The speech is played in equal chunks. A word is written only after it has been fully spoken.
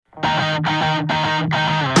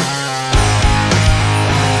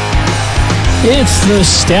It's the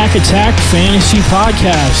Stack Attack Fantasy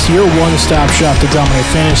Podcast, your one-stop shop to dominate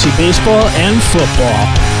fantasy baseball and football.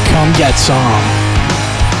 Come get some.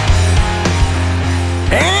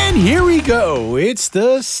 And here we go. It's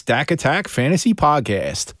the Stack Attack Fantasy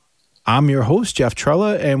Podcast. I'm your host, Jeff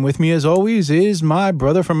Trella, and with me as always is my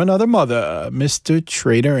brother from another mother, Mr.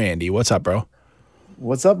 Trader Andy. What's up, bro?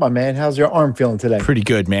 What's up, my man? How's your arm feeling today? Pretty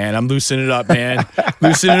good, man. I'm loosening it up, man.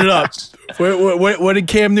 Loosening it up. What did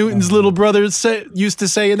Cam Newton's little brother used to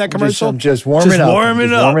say in that commercial? I'm just warming up.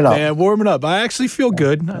 Warming up, man. Warming up. I actually feel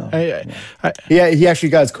good. He actually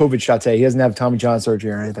got his COVID shot today. He doesn't have Tommy John surgery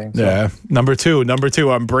or anything. So. Yeah. Number two.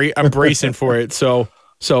 I'm bracing for it. So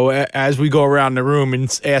as we go around the room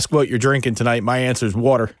and ask what you're drinking tonight, my answer is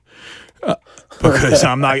water. Because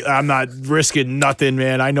I'm not risking nothing,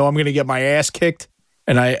 man. I know I'm going to get my ass kicked.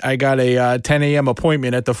 And I got a 10 a.m.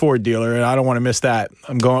 appointment at the Ford dealer, and I don't want to miss that.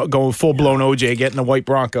 I'm going full-blown OJ, getting the white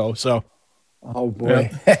Bronco. So, oh,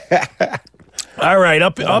 boy. Yeah. All right,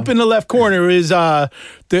 up in the left corner is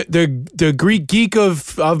the Greek geek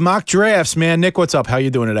of mock drafts, man. Nick, what's up? How you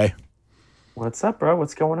doing today? What's up, bro?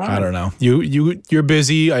 What's going on? I don't know. You're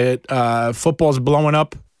busy. Football's blowing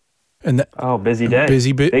up. And busy day.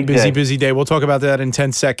 Busy day. We'll talk about that in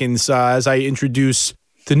 10 seconds as I introduce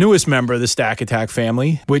the newest member of the Stack Attack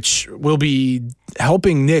family, which will be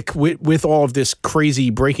helping Nick with all of this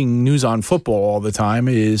crazy breaking news on football all the time,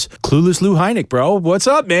 is Clueless Lou Heineck, bro. What's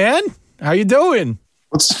up, man? How you doing?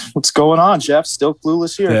 What's going on, Jeff? Still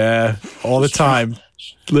clueless here. Yeah, all the time.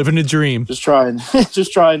 Living a dream. Just trying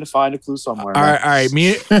to find a clue somewhere. All right.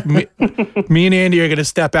 Me and Andy are going to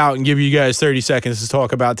step out and give you guys 30 seconds to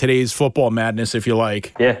talk about today's football madness, if you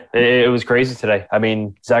like. Yeah, it was crazy today. I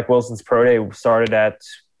mean, Zach Wilson's pro day started at,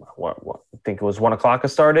 what I think it was 1 o'clock it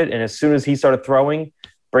started, and as soon as he started throwing,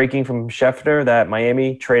 breaking from Schefter, that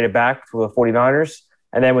Miami traded back for the 49ers,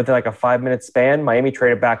 and then within like a 5-minute span, Miami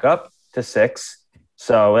traded back up to 6.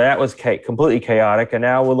 So that was completely chaotic, and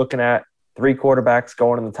now we're looking at 3 quarterbacks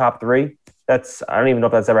going in the top 3. I don't even know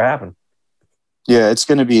if that's ever happened. Yeah, it's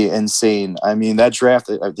going to be insane. I mean, the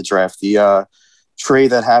trade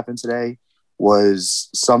that happened today was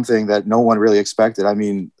something that no one really expected. I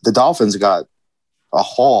mean, the Dolphins got a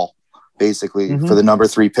haul basically for the number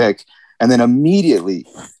 3 pick, and then immediately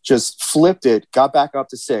just flipped it, got back up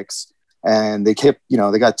to 6, and they kept,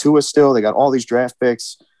 they got Tua still. They got all these draft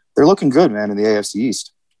picks. They're looking good, man, in the AFC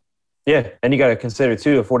East. Yeah, and you got to consider,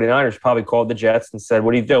 too, the 49ers probably called the Jets and said,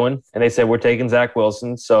 what are you doing? And they said, we're taking Zach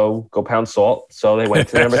Wilson, so go pound salt. So they went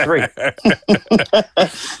to number 3.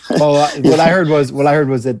 Well, what I heard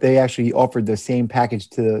was that they actually offered the same package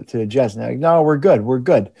to the Jets. And they're like, no, we're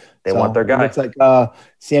good. They want their guy. It looks like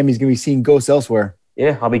Sammy's going to be seeing ghosts elsewhere.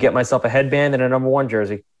 Yeah, I'll be getting myself a headband and a number 1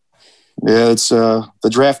 jersey. Yeah, it's the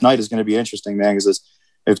draft night is going to be interesting, man, because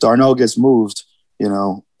if Darnold gets moved,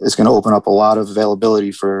 it's going to open up a lot of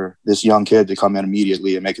availability for this young kid to come in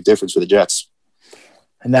immediately and make a difference for the Jets.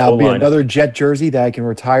 And that'll be another Jet jersey that I can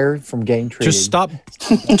retire from getting traded.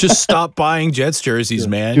 Just stop buying Jets jerseys,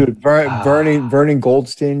 man. Dude, Vernon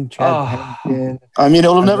Goldstein, Chad Pennington. I mean,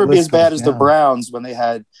 it'll never be as bad as the Browns when they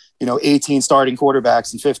had, 18 starting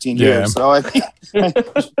quarterbacks in 15 years. So I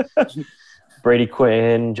mean, Brady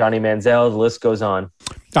Quinn, Johnny Manziel, the list goes on.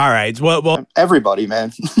 All right. Well, everybody,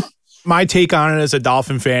 man. My take on it as a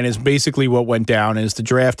Dolphin fan is basically what went down is the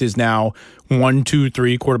draft is now 1, 2,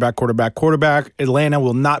 3, quarterback. Atlanta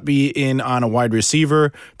will not be in on a wide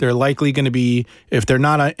receiver. They're likely going to be, if they're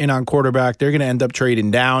not in on quarterback, they're going to end up trading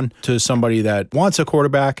down to somebody that wants a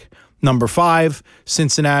quarterback. Number 5,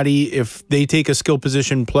 Cincinnati, if they take a skill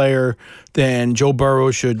position player, then Joe Burrow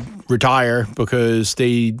should retire because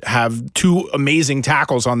they have 2 amazing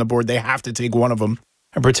tackles on the board. They have to take one of them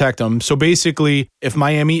and protect them. So basically, if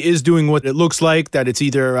Miami is doing what it looks like, that it's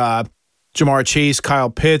either Jamar Chase, Kyle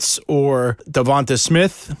Pitts, or Devonta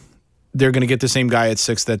Smith, they're going to get the same guy at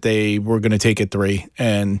 6 that they were going to take at 3.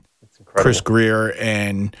 And Chris Greer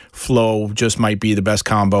and Flo just might be the best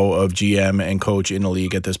combo of GM and coach in the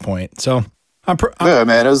league at this point. So, yeah,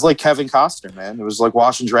 man, it was like Kevin Costner, man. It was like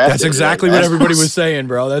watching draft. That's exactly what everybody was saying,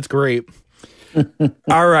 bro. That's great.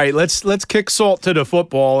 All right, let's kick salt to the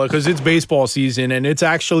football because it's baseball season and it's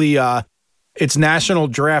actually it's National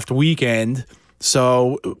Draft Weekend.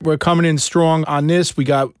 So we're coming in strong on this. We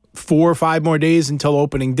got 4 or 5 more days until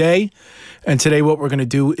opening day. And today what we're going to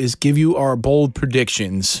do is give you our bold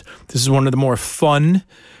predictions. This is one of the more fun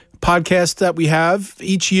podcasts that we have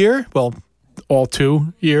each year. Well, all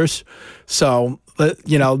 2 years. So,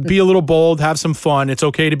 be a little bold, have some fun. It's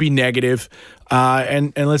okay to be negative.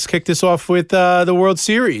 And let's kick this off with the World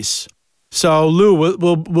Series. So Lou,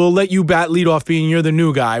 we'll let you bat lead off, being you're the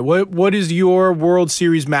new guy. What is your World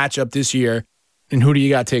Series matchup this year, and who do you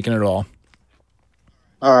got taking it all?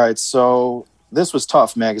 All right, so this was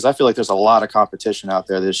tough, man, because I feel like there's a lot of competition out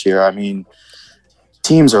there this year. I mean,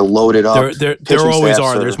 teams are loaded up. There always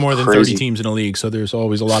are. There's more than 30 teams in the league, so there's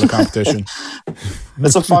always a lot of competition.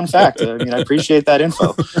 That's a fun fact. I mean, I appreciate that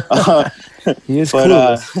info. He is cool.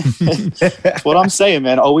 That's what I'm saying,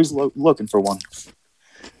 man. Always looking for one.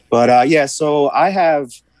 But yeah, so I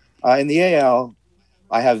have in the AL,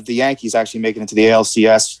 I have the Yankees actually making it to the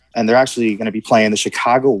ALCS, and they're actually going to be playing the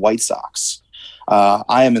Chicago White Sox.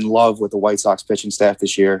 I am in love with the White Sox pitching staff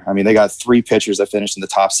this year. I mean, they got 3 pitchers that finished in the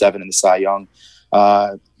top 7 in the Cy Young.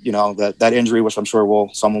 That injury, which I'm sure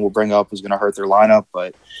someone will bring up, is going to hurt their lineup,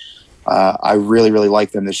 but I really, really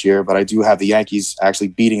like them this year. But I do have the Yankees actually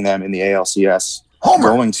beating them in the ALCS,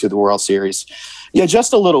 going to the World Series. Yeah,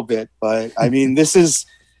 just a little bit, but I mean, this is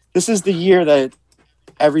the year that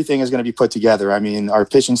everything is going to be put together. I mean, our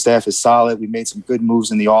pitching staff is solid. We made some good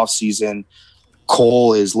moves in the offseason.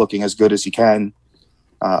 Cole is looking as good as he can.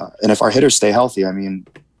 And if our hitters stay healthy, I mean,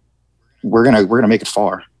 we're gonna make it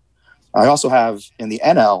far. I also have in the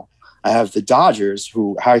NL, I have the Dodgers,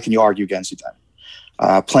 who, how can you argue against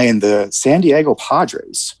them? Playing the San Diego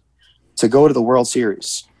Padres to go to the World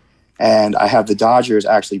Series. And I have the Dodgers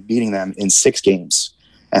actually beating them in 6 games.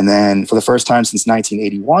 And then for the first time since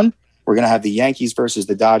 1981, we're going to have the Yankees versus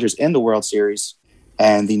the Dodgers in the World Series.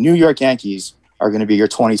 And the New York Yankees are going to be your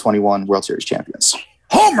 2021 World Series champions.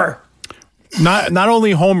 Homer! Not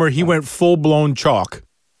only Homer, he went full-blown chalk.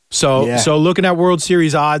 So looking at World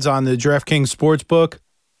Series odds on the DraftKings Sportsbook,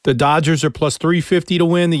 the Dodgers are plus 350 to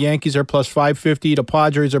win, the Yankees are plus 550, the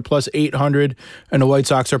Padres are plus 800, and the White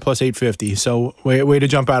Sox are plus 850. So way to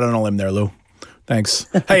jump out on a limb there, Lou. Thanks.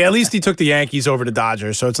 Hey, at least he took the Yankees over the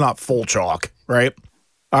Dodgers, so it's not full chalk, right?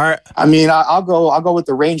 All right. I mean, I'll go with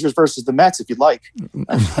the Rangers versus the Mets if you'd like.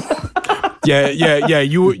 Yeah.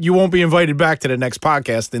 You won't be invited back to the next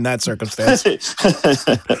podcast in that circumstance.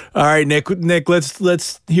 All right, Nick,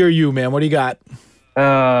 let's hear you, man. What do you got?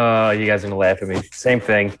 You guys are gonna laugh at me. Same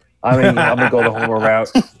thing. I mean, I'm gonna go the Homer route.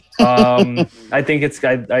 I think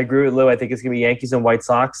I agree with Lou. I think it's gonna be Yankees and White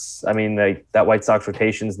Sox. I mean, that White Sox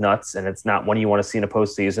rotation is nuts, and it's not one you want to see in a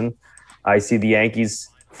postseason. I see the Yankees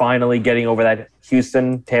finally getting over that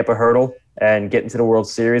Houston-Tampa hurdle and getting to the World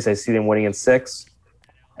Series. I see them winning in 6.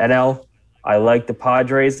 NL, I like the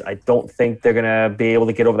Padres. I don't think they're gonna be able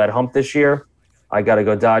to get over that hump this year. I got to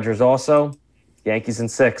go Dodgers also. Yankees in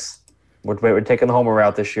 6. We're taking the Homer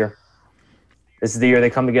route this year. This is the year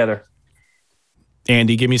they come together.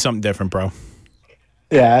 Andy, give me something different, bro.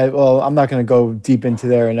 Yeah, well, I'm not going to go deep into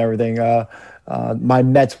there and everything. My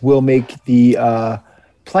Mets will make the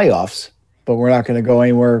playoffs, but we're not going to go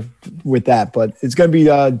anywhere with that. But it's going to be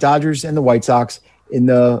Dodgers and the White Sox in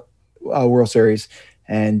the World Series,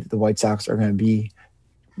 and the White Sox are going to be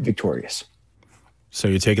victorious. So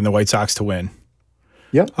you're taking the White Sox to win?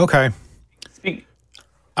 Yep. Okay.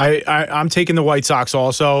 I'm taking the White Sox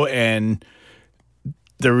also, and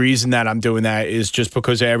the reason that I'm doing that is just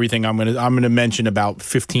because of everything I'm gonna mention about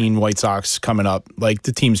 15 White Sox coming up. Like,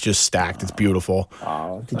 the team's just stacked. It's beautiful.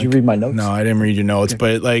 Did you read my notes? No, I didn't read your notes,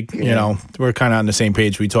 but we're kind of on the same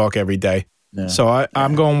page. We talk every day. Yeah. So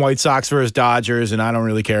I'm going White Sox versus Dodgers, and I don't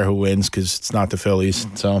really care who wins because it's not the Phillies.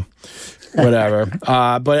 So whatever.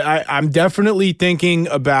 But I'm definitely thinking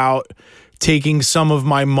about taking some of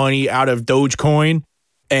my money out of Dogecoin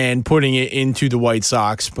and putting it into the White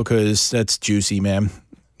Sox because that's juicy, man.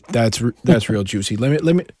 That's real juicy.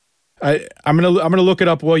 I'm gonna look it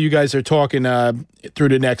up while you guys are talking through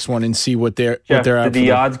the next one and see what they're at. Did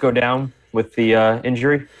the odds go down with the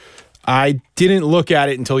injury? I didn't look at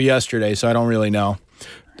it until yesterday, so I don't really know.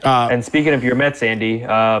 And speaking of your Mets, Andy,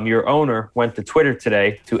 your owner went to Twitter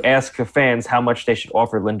today to ask fans how much they should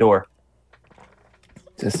offer Lindor.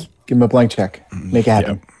 Just give him a blank check. Make it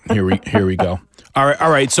happen. Yeah. Here we go. All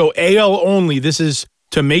right. So AL only. This is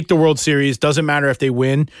to make the World Series. Doesn't matter if they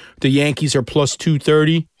win. The Yankees are plus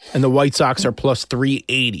 230, and the White Sox are plus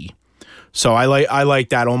 380. So I like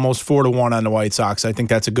that, almost 4-1 on the White Sox. I think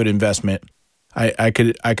that's a good investment. I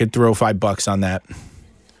could throw $5 on that.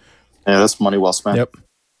 Yeah, that's money well spent. Yep.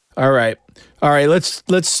 All right. Let's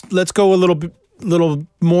go a little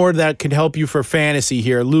more that could help you for fantasy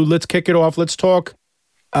here, Lou. Let's kick it off. Let's talk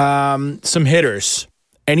some hitters.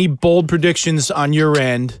 Any bold predictions on your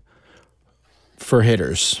end for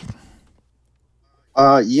hitters?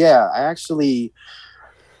 Yeah,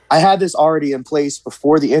 I had this already in place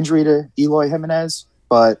before the injury to Eloy Jimenez,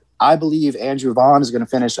 but I believe Andrew Vaughn is going to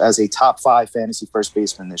finish as a top 5 fantasy first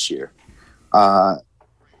baseman this year.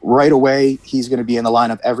 Right away, he's going to be in the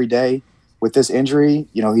lineup every day. with this injury,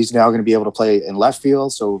 he's now going to be able to play in left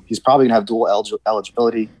field. So he's probably going to have dual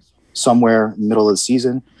eligibility somewhere in the middle of the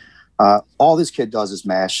season. All this kid does is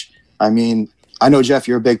mash. I mean, I know, Jeff,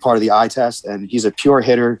 you're a big part of the eye test, and he's a pure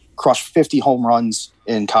hitter, crushed 50 home runs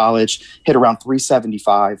in college, hit around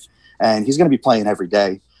 375, and he's going to be playing every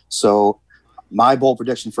day. So my bold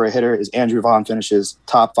prediction for a hitter is Andrew Vaughn finishes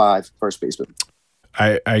top 5 first baseman.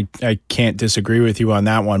 I can't disagree with you on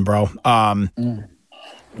that one, bro.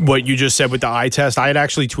 What you just said with the eye test, I had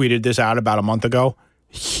actually tweeted this out about a month ago.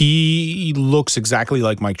 He looks exactly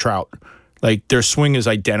like Mike Trout. Like, their swing is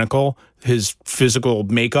identical. His physical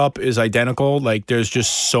makeup is identical. Like, there's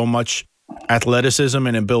just so much athleticism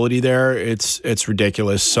and ability there. It's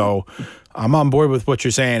ridiculous. So I'm on board with what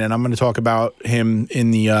you're saying, and I'm going to talk about him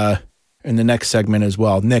in the next segment as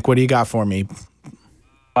well. Nick, what do you got for me?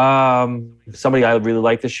 Somebody I really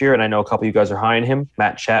like this year, and I know a couple of you guys are high on him,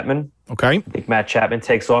 Matt Chapman. Okay. I think Matt Chapman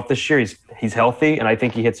takes off this year. He's healthy, and I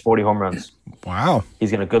think he hits 40 home runs. Wow.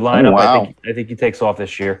 He's in a good lineup. Oh, wow. I think he takes off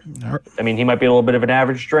this year. I mean, he might be a little bit of an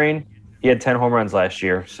average drain. He had 10 home runs last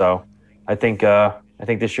year, so I think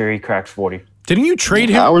this year he cracks 40. Didn't you trade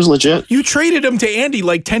him? That was legit. You traded him to Andy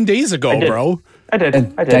like 10 days ago, bro. I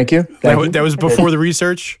did. Thank you. That was before the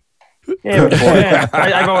research? Yeah, yeah.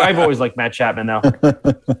 I've always liked Matt Chapman, though.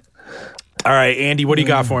 All right, Andy, what do you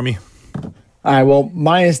got for me? All right, well,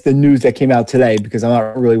 minus the news that came out today, because I'm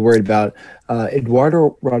not really worried about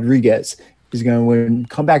Eduardo Rodriguez. He's going to win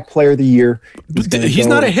Comeback Player of the Year. He's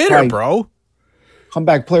not a hitter, bro.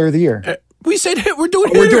 Comeback Player of the Year. We said we're doing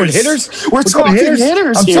hitters. We're doing hitters? We're talking hitters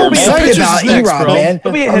I'm here, so man. excited about Pitchers Erod, next, man.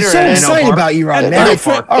 He'll be a I'm hitter so at NL excited Park. about Erod, man. NL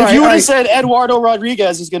Park. If you would have said Eduardo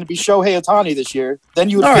Rodriguez is going to be Shohei Ohtani this year, then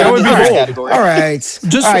you would have All been right, in the all right. category. All right.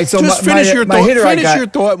 Just finish your my thought. hitter I Finish got- your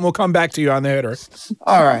thought, and we'll come back to you on the hitter.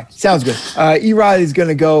 All right. Sounds good. Erod is going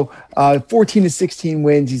to go 14 to 16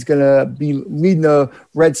 wins. He's going to be leading the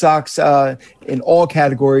Red Sox in all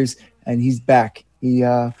categories, and he's back. He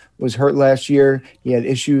was hurt last year. He had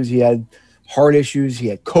issues. He had heart issues. He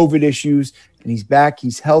had COVID issues, and he's back.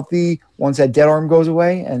 He's healthy once that dead arm goes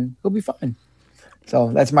away, and he'll be fine.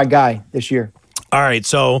 So that's my guy this year. All right,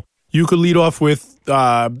 so you could lead off with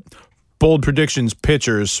bold predictions,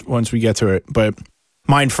 pitchers, once we get to it, but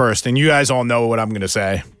mine first, and you guys all know what I'm going to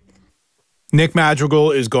say. Nick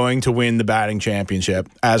Madrigal is going to win the batting championship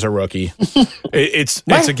as a rookie. It's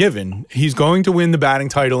a given. He's going to win the batting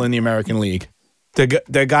title in the American League.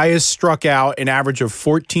 The guy has struck out an average of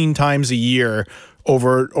 14 times a year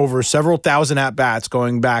over several thousand at-bats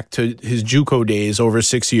going back to his JUCO days over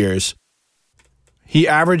 6 years. He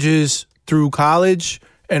through college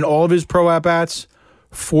and all of his pro at-bats,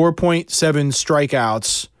 4.7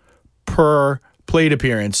 strikeouts per plate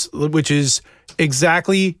appearance, which is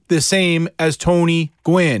exactly the same as Tony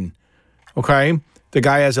Gwynn. Okay? The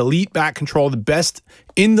guy has elite bat control, the best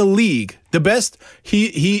in the league. The best,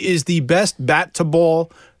 he is the best bat to ball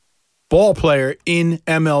player in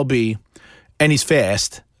MLB, and he's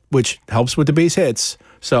fast, which helps with the base hits.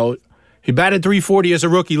 So he batted 340 as a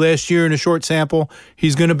rookie last year in a short sample.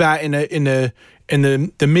 He's going to bat in the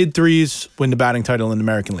mid threes, win the batting title in the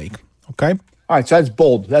American League. Okay. All right. So that's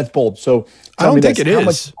bold. That's bold. So I don't think it how is.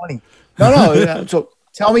 much money? No. So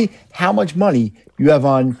tell me how much money you have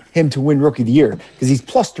on him to win Rookie of the Year, because he's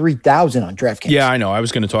plus 3,000 on DraftKings. Yeah, I know. I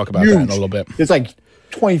was going to talk about that in a little bit. It's like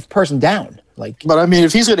 20 person down. But I mean,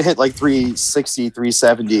 if he's going to hit like 360,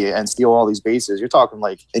 370 and steal all these bases, you're talking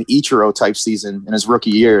like an Ichiro type season in his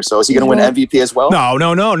rookie year. So is he going to win MVP as well?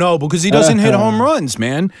 No, because he doesn't hit home runs,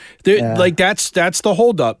 man. Like that's the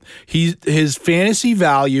holdup. His fantasy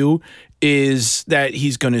value is that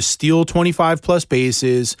he's going to steal 25 plus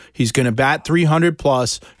bases. He's going to bat 300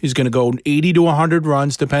 plus. He's going to go 80 to 100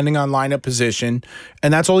 runs depending on lineup position,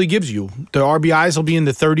 and that's all he gives you. The RBIs will be in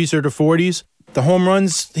the 30s or the 40s. The home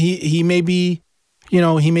runs, he may be,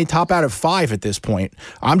 he may top out at 5 at this point.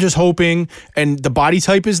 I'm just hoping, and the body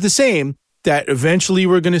type is the same, that eventually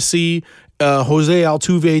we're going to see Jose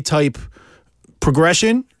Altuve type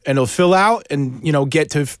progression, and he'll fill out and,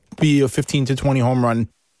 get to be a 15 to 20 home run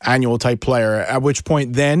annual type player, at which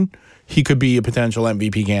point then he could be a potential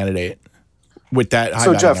MVP candidate with that high.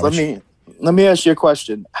 So Jeff, average. let me ask you a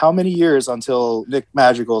question. How many years until Nick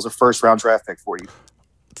Madrigal is a first round draft pick for you?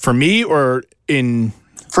 For me, or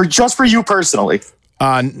for you personally?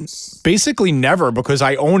 Basically never, because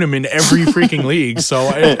I own him in every freaking league, so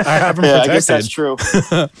I have him protected. I guess that's true.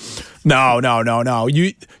 No.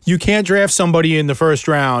 You can't draft somebody in the first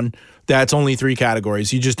round that's only 3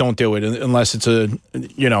 categories. You just don't do it unless it's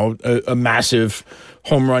a massive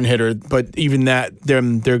home run hitter. But even that, they're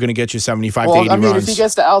going to get you 75 to 80 runs. If he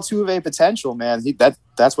gets the Altuve potential, man,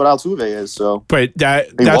 that's what Altuve is. So, but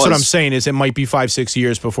that's what I'm saying is it might be 5-6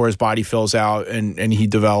 years before his body fills out and he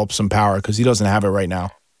develops some power because he doesn't have it right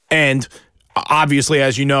now. And obviously,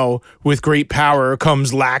 as you know, with great power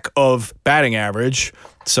comes lack of batting average.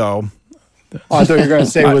 So. I thought you were going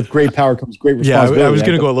to say with great power comes great responsibility. Yeah, I was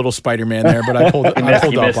going to go a little Spider-Man there, but I pulled up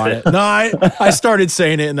on it. No, I started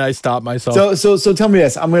saying it and I stopped myself. So tell me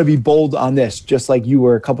this. I'm going to be bold on this, just like you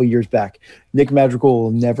were a couple years back. Nick Madrigal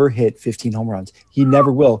will never hit 15 home runs. He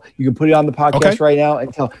never will. You can put it on the podcast right now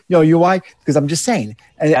and tell, you know why? Because I'm just saying.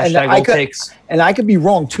 And I could be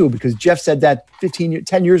wrong too, because Jeff said that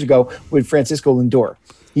 10 years ago with Francisco Lindor.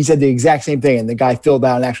 He said the exact same thing, and the guy filled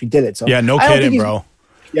out and actually did it. So yeah, no kidding, bro.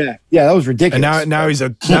 Yeah, that was ridiculous. And now he's a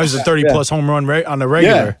 30-plus home run rate on the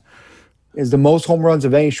regular. Is the most home runs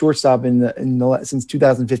of any shortstop since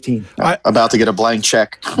 2015. About to get a blank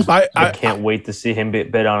check. I can't wait to see him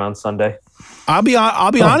bid on Sunday. I'll be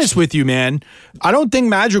honest with you, man. I don't think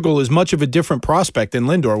Madrigal is much of a different prospect than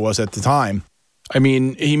Lindor was at the time. I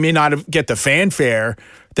mean, he may not get the fanfare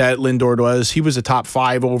that Lindor was. He was a top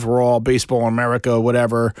 5 overall Baseball America,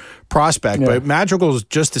 whatever prospect. Yeah. But Madrigal is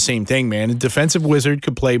just the same thing, man. A defensive wizard,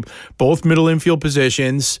 could play both middle infield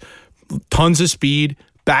positions, tons of speed,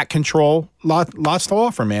 bat control, lots to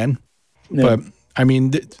offer, man. Yeah. But I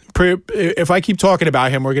mean, if I keep talking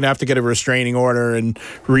about him, we're going to have to get a restraining order and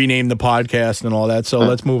rename the podcast and all that. So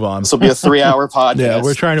let's move on. This will be a 3-hour podcast. Yeah,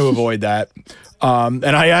 we're trying to avoid that. And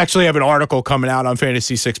I actually have an article coming out on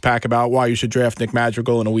Fantasy Six Pack about why you should draft Nick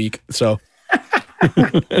Madrigal in a week. So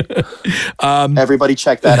everybody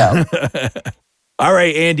check that out. All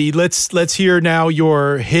right, Andy, let's hear now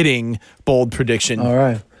your hitting bold prediction. All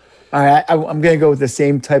right. I'm going to go with the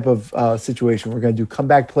same type of situation. We're going to do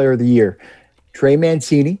comeback player of the year. Trey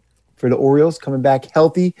Mancini for the Orioles, coming back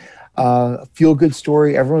healthy. Feel good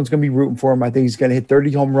story. Everyone's going to be rooting for him. I think he's going to hit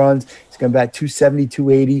 30 home runs. He's going to bat 270,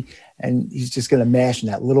 280. And he's just going to mash in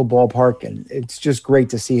that little ballpark. And it's just great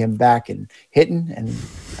to see him back and hitting. And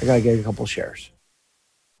I got to get a couple shares.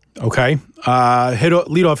 Okay.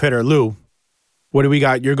 Leadoff hitter, Lou. What do we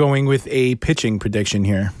got? You're going with a pitching prediction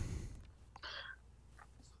here.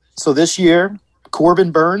 So this year,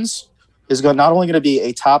 Corbin Burns is not only going to be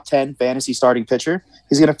a top 10 fantasy starting pitcher,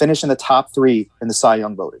 he's going to finish in the top 3 in the Cy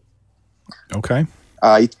Young voting. Okay.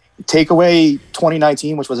 Take away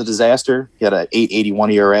 2019, which was a disaster. He had an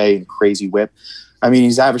 8.81 ERA and crazy whip. I mean,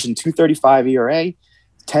 he's averaging 2.35 ERA,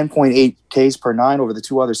 10.8 Ks per 9 over the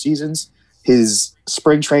 2 other seasons. His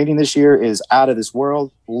spring training this year is out of this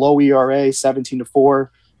world. Low ERA, 17-4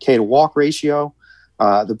 K to walk ratio.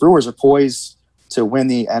 The Brewers are poised to win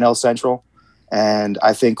the NL Central, and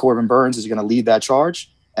I think Corbin Burns is going to lead that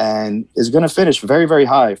charge and is going to finish very, very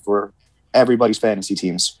high for everybody's fantasy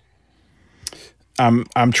teams.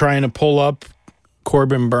 I'm trying to pull up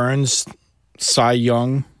Corbin Burns Cy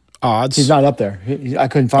Young odds. He's not up there. I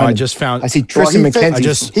couldn't find him. I just found. I see Tristan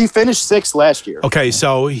McKenzie. He finished 6th last year. Okay,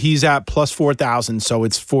 so he's at plus 4,000, so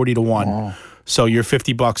it's 40-1. Wow. So your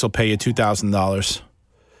 $50 will pay you $2,000.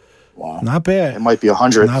 Wow, not bad. It might be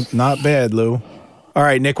 100. Not bad, Lou. All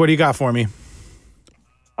right, Nick, what do you got for me?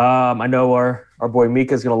 I know our boy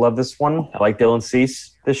Mika is going to love this one. I like Dylan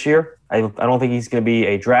Cease this year. I don't think he's going to be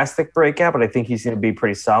a drastic breakout, but I think he's going to be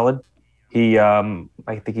pretty solid. I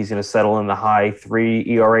think he's going to settle in the high 3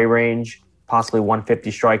 ERA range, possibly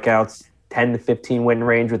 150 strikeouts, 10 to 15 win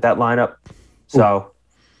range with that lineup. So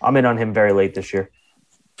I'm in on him very late this year.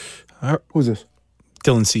 Who's this?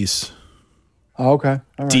 Dylan Cease. Oh, okay.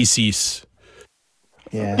 All right. D-Cease.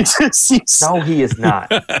 Yeah. No, he is not.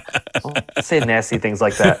 Don't say nasty things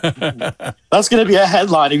like that. That's going to be a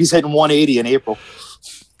headline if he's hitting 180 in April.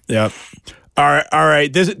 Yep. All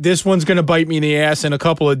right. This one's going to bite me in the ass in a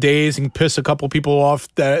couple of days and piss a couple people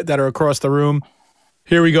off that are across the room.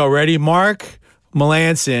 Here we go. Ready? Mark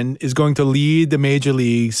Melancon is going to lead the major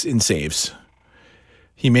leagues in saves.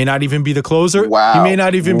 He may not even be the closer. Wow. He may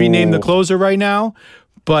not even be named the closer right now.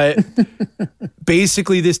 But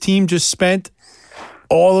basically, this team just spent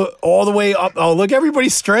all the way up. Oh, look,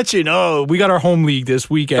 everybody's stretching. Oh, we got our home league this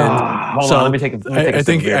weekend. Hold on, let me take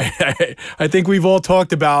a I think we've all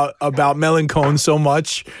talked about Melancon so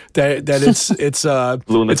much that it's a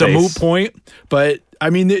moot point. But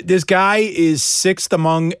I mean, this guy is 6th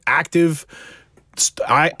among active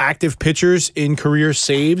pitchers in career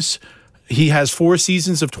saves. He has 4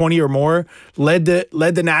 seasons of 20 or more. Led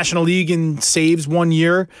the National League in saves one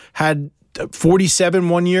year. Had 47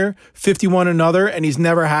 one year, 51 another, and he's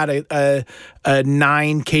never had a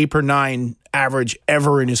 9 K per 9 average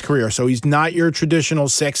ever in his career. So he's not your traditional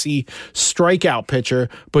sexy strikeout pitcher,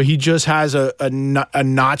 but he just has a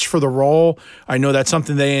notch for the role. I know that's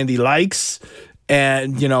something that Andy likes.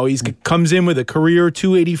 And, he comes in with a career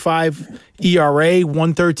 2.85 ERA,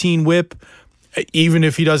 113 whip. Even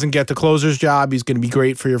if he doesn't get the closer's job, he's going to be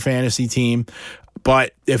great for your fantasy team.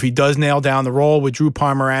 But if he does nail down the role with Drew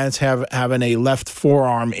Pomeranz having a left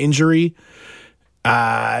forearm injury,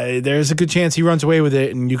 there's a good chance he runs away with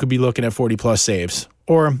it, and you could be looking at 40-plus saves.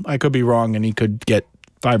 Or I could be wrong, and he could get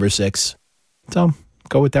 5 or 6. So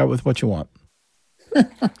go with that with what you want.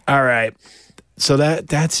 All right. So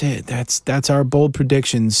that's it. That's our bold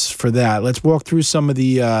predictions for that. Let's walk through some of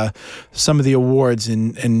the awards,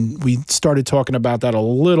 and we started talking about that a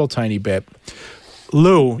little tiny bit.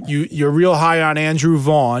 Lou, you're real high on Andrew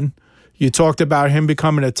Vaughn. You talked about him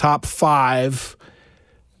becoming a top 5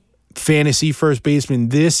 fantasy first baseman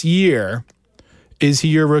this year. Is he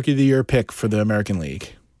your Rookie of the Year pick for the American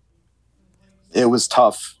League? It was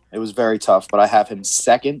tough. It was very tough, but I have him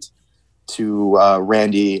second to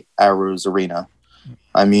Randy Arozarena.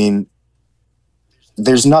 I mean,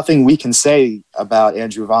 there's nothing we can say about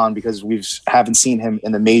Andrew Vaughn because we haven't seen him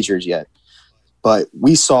in the majors yet. But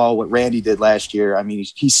we saw what Randy did last year. I mean,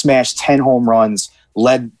 he smashed 10 home runs,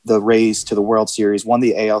 led the Rays to the World Series, won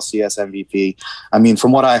the ALCS MVP. I mean,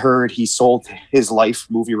 from what I heard, he sold his life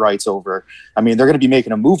movie rights over. I mean, they're going to be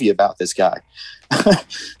making a movie about this guy.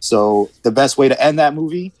 So the best way to end that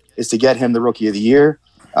movie is to get him the Rookie of the Year.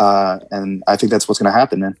 And I think that's what's going to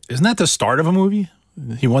happen, man. Isn't that the start of a movie?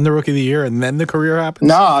 He won the Rookie of the Year and then the career happens?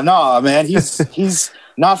 No, man. He's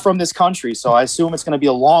not from this country, so I assume it's going to be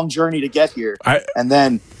a long journey to get here. And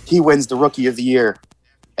then he wins the Rookie of the Year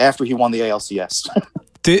after he won the ALCS.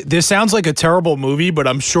 This sounds like a terrible movie, but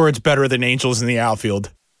I'm sure it's better than Angels in the Outfield.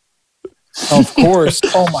 Of course.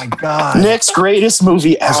 Oh, my God. Nick's greatest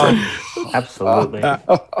movie ever. Absolutely.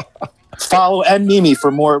 Follow M. Mimi for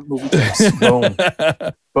more movie tips. Boom.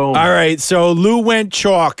 Boom. All right, so Lou went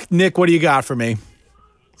chalk. Nick, what do you got for me?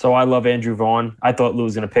 So I love Andrew Vaughn. I thought Lou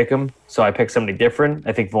was going to pick him, so I picked somebody different.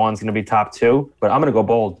 I think Vaughn's going to be top 2, but I'm going to go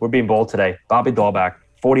bold. We're being bold today. Bobby Dahlbeck,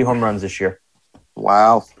 40 home runs this year.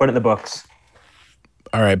 Wow. Put it in the books.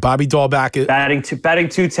 All right, Bobby Dahlbeck is batting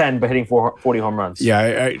 210, but hitting 40 home runs. Yeah,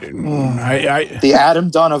 I the Adam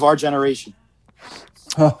Dunn of our generation.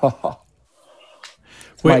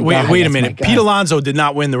 Wait a minute. Pete Alonso did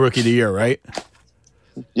not win the Rookie of the Year, right?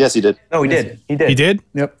 Yes, he did. No, he did. He did. He did?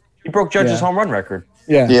 Yep. He broke Judge's home run record.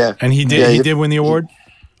 Yeah. And he did. Yeah, he did win the award.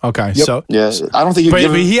 Okay, Yep. so yeah, I don't think you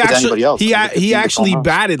give it to anybody else. He actually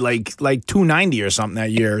batted like 290 or something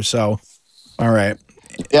that year. So, all right.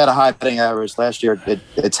 He had a high batting average last year.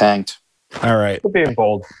 It tanked. All right. We're being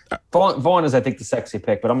bold. Vaughn is, I think, the sexy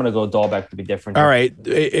pick, but I'm going to go Dahlbeck to be different. All right.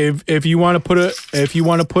 If you want to put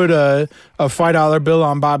a $5 bill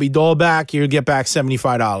on Bobby Dahlbeck, you get back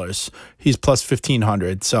 $75. He's plus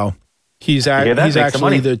 $1,500. So he's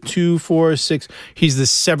actually the 2, 4, 6. He's the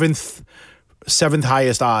seventh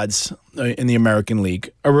highest odds in the American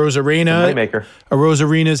League.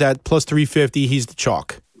 Arozarena's at plus 350. He's the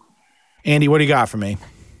chalk. Andy, what do you got for me?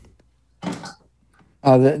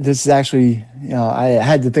 This is actually, I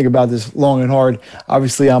had to think about this long and hard.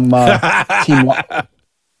 Obviously, I'm team.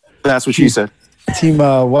 That's what she said. Team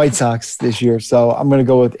White Sox this year, so I'm going to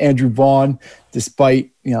go with Andrew Vaughn,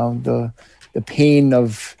 despite the pain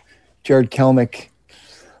of Jared Kelenic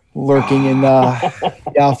lurking in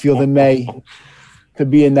the outfield in May. Could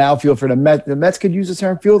be in the outfield for the Mets. The Mets could use a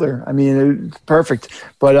center fielder. I mean, it's perfect.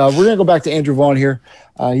 But we're going to go back to Andrew Vaughn here.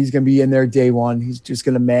 He's going to be in there day one. He's just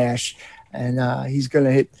going to mash. And he's going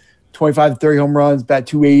to hit 25 to 30 home runs, bat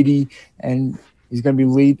 280. And he's going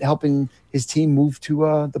to be helping his team move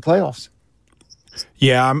to the playoffs.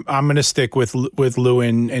 Yeah, I'm going to stick with Lou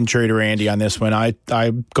and Trader Andy on this one.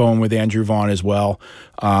 I'm going with Andrew Vaughn as well.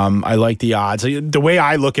 I like the odds. The way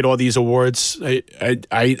I look at all these awards,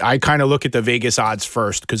 I kind of look at the Vegas odds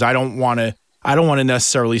first because I don't want to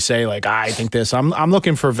necessarily say like I think this. I'm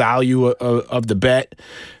looking for value of the bet.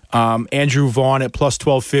 Andrew Vaughn at plus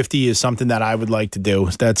 1250 is something that I would like to do.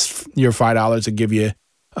 That's your $5 to give you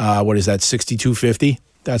what is that, $62.50?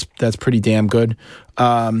 That's pretty damn good.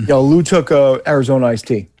 Lou took Arizona iced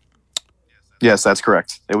tea. Yes, that's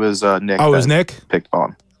correct. It was Nick. Oh, it was Nick? Picked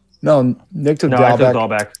Vaughn. No, Nick took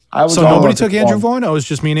Dahlbeck. I took Dahlbeck. So nobody took Andrew Vaughn? Oh, it was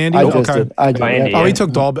just me and Andy? I Okay. did. Oh, he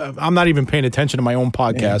took Dahlbeck. I'm not even paying attention to my own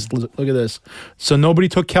podcast. Yeah. Look at this. So nobody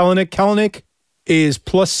took Kelenic. Kelenic is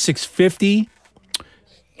plus 650.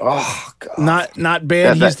 Oh God! Not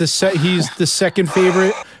bad. He's the second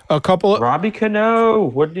favorite a couple of, Robbie Cano.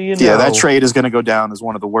 What do you know? Yeah, that trade is going to go down as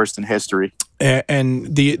one of the worst in history.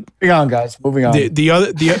 and the Moving on, guys. Moving on.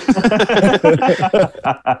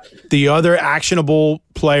 the other actionable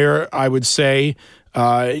player, I would say,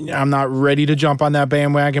 I'm not ready to jump on that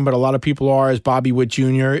bandwagon, but a lot of people are, is Bobby Witt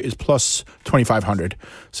Jr. is plus 2,500.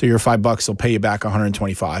 So your $5 will pay you back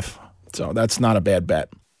 125. So that's not a bad bet.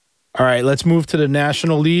 All right, let's move to the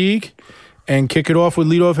National League and kick it off with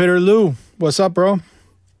leadoff hitter Lou. What's up, bro?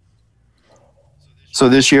 So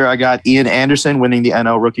this year I got Ian Anderson winning the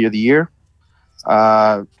NL Rookie of the Year.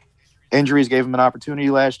 Injuries gave him an opportunity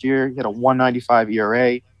last year. He had a 1.95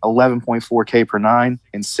 ERA, 11.4 K per nine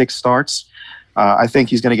in 6 starts. I think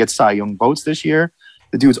he's going to get Cy Young votes this year.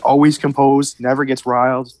 The dude's always composed, never gets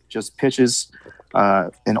riled, just pitches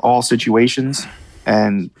in all situations.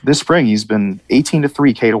 And this spring, he's been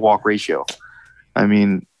 18-3 K to walk ratio. I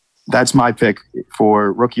mean, that's my pick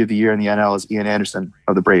for Rookie of the Year in the NL is Ian Anderson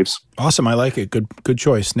of the Braves. Awesome. I like it. Good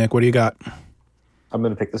choice. Nick, what do you got? I'm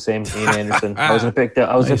going to pick the same Ian Anderson. I was going to pick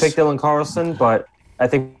Dylan Carlson, but I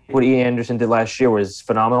think what Ian Anderson did last year was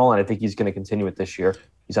phenomenal, and I think he's going to continue it this year.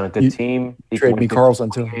 He's on a good team. He trade me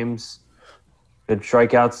Carlson too. Games, good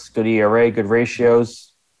strikeouts, good ERA, good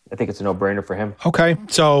ratios. I think it's a no-brainer for him. Okay,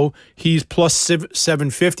 so he's plus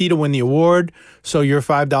 750 to win the award. So your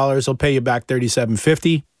 $5 will pay you back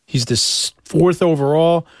 $37.50. He's the 4th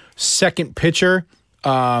overall, 2nd pitcher.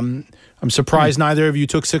 I'm surprised neither of you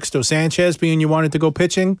took Sixto Sanchez, being you wanted to go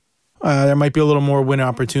pitching. There might be a little more win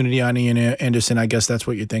opportunity on Ian Anderson. I guess that's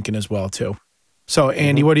what you're thinking as well too. So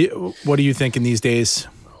Andy, what are you thinking these days?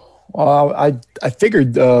 Well, I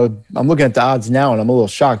figured I'm looking at the odds now, and I'm a little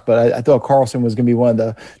shocked. But I thought Carlson was going to be one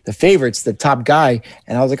of the favorites, the top guy,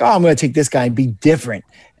 and I was like, oh, I'm going to take this guy and be different.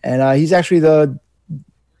 And he's actually the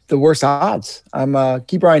worst odds. I'm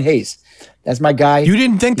keep Brian Hayes. That's my guy. You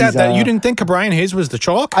didn't think that you didn't think Brian Hayes was the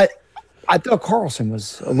chalk? I thought Carlson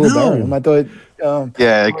was a little better than him. I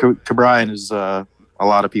thought. Brian is a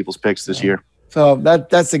lot of people's picks this year. So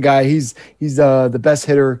that's the guy. He's the best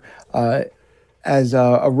hitter as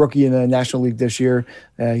a rookie in the National League this year.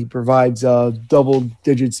 He provides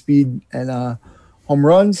double-digit speed and home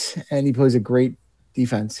runs, and he plays a great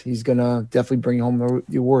defense. He's gonna definitely bring home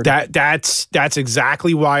the award. That's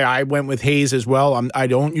exactly why I went with Hayes as well. I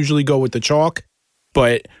don't usually go with the chalk,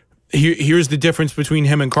 but here's the difference between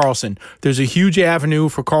him and Carlson. There's a huge avenue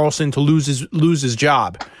for Carlson to lose his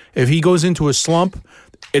job. If he goes into a slump,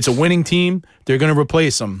 it's a winning team. They're going to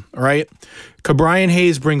replace him, right? Brian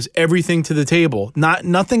Hayes brings everything to the table.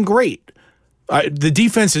 Nothing great. The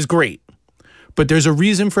defense is great, but there's a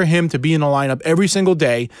reason for him to be in the lineup every single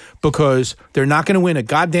day because they're not going to win a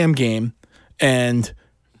goddamn game, and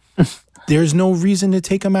there's no reason to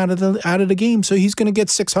take him out of the game. So he's going to get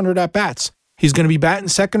 600 at bats. He's going to be batting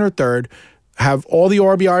 2nd or 3rd, have all the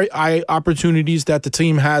RBI opportunities that the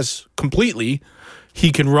team has completely.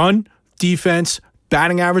 He can run, defense,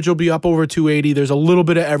 batting average will be up over 280. There's a little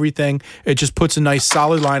bit of everything. It just puts a nice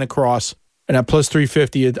solid line across. And at plus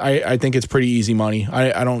 350, I think it's pretty easy money.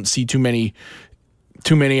 I don't see too many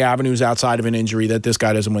avenues outside of an injury that this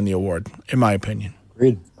guy doesn't win the award, in my opinion.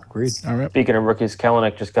 Agreed. All right. Speaking of rookies,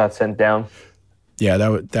 Kelenic just got sent down. Yeah,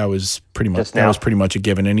 that was pretty much a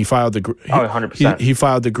given, and he filed 100%. He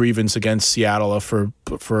filed the grievance against Seattle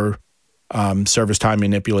for service time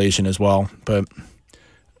manipulation as well. But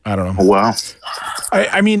I don't know. Wow.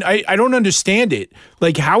 I mean, I don't understand it.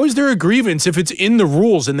 Like, how is there a grievance if it's in the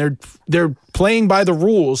rules and they're playing by the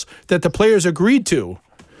rules that the players agreed to?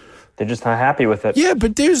 They're just not happy with it. Yeah,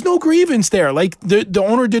 but there's no grievance there. Like, the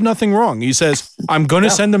owner did nothing wrong. He says, I'm going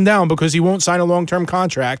to send him down because he won't sign a long-term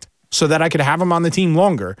contract so that I could have him on the team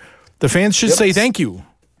longer. The fans should say thank you.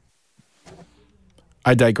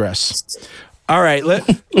 I digress. All right,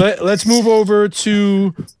 let's move over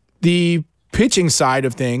to the pitching side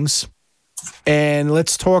of things, and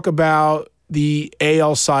let's talk about the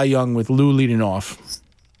AL Cy Young with Lou leading off.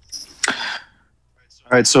 All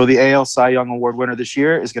right, so the AL Cy Young Award winner this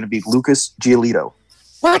year is going to be Lucas Giolito.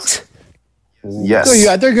 What? Yes.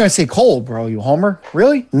 So they're going to say Cole, bro. You homer?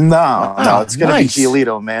 Really? No, it's going to nice. be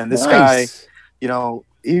Giolito, man. This guy,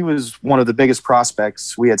 he was one of the biggest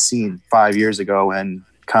prospects we had seen 5 years ago and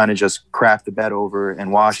kind of just crapped the bed over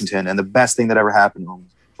in Washington. And the best thing that ever happened to him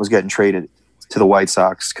was getting traded to the White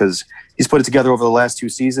Sox because he's put it together over the last 2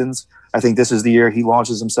 seasons. I think this is the year he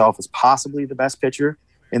launches himself as possibly the best pitcher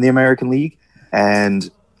in the American League. And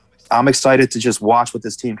I'm excited to just watch what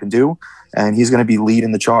this team can do. And he's going to be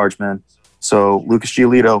leading the charge, man. So Lucas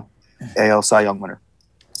Giolito, AL Cy Young winner.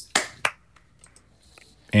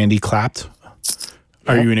 Andy clapped. All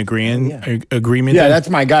Are you in agreement? Yeah, then? that's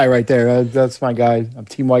my guy right there. That's my guy. I'm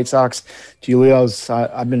Team White Sox. Giolito's.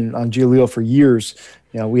 I've been on Giolito for years.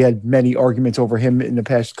 You know, we had many arguments over him in the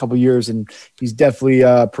past couple of years, and he's definitely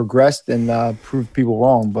progressed and proved people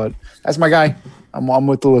wrong. But that's my guy. I'm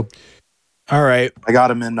with the Lou. All right. I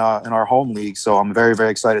got him in our home league, so I'm very,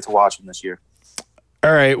 very excited to watch him this year.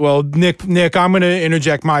 All right. Well, Nick, I'm going to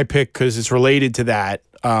interject my pick because it's related to that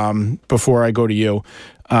before I go to you.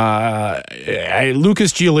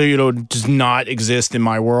 Lucas Giolito does not exist in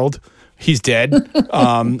my world. He's dead.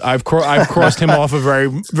 I've crossed him off a very,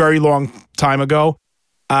 very long time ago.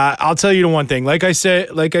 I'll tell you the one thing. Like I said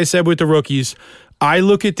with the rookies, I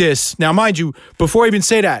look at this. Now, mind you, before I even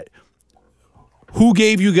say that, who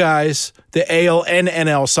gave you guys the AL and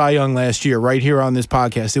NL Cy Young last year right here on this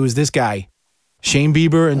podcast? It was this guy, Shane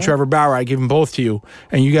Bieber and Trevor Bauer. I give them both to you.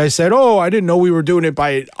 And you guys said, I didn't know we were doing it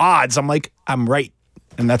by odds. I'm like, I'm right.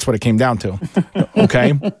 And that's what it came down to.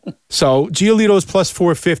 Okay? So Giolito's plus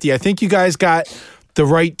 450. I think you guys got the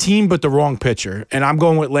right team but the wrong pitcher. And I'm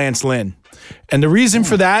going with Lance Lynn. And the reason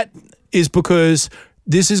for that is because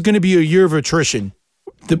this is going to be a year of attrition.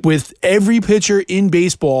 With every pitcher in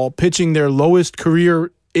baseball pitching their lowest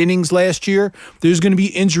career innings last year, there's going to be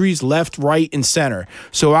injuries left, right, and center.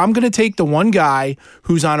 So I'm going to take the one guy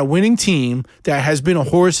who's on a winning team that has been a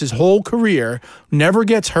horse his whole career, never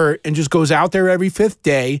gets hurt, and just goes out there every fifth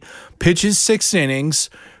day, pitches 6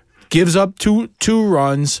 innings, gives up two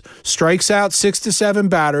runs, strikes out 6 to 7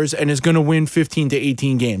 batters, and is going to win 15 to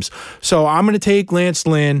 18 games. So I'm going to take Lance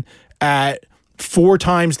Lynn at 4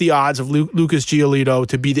 times the odds of Lucas Giolito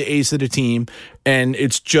to be the ace of the team, and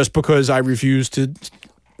it's just because I refuse to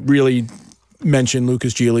really mention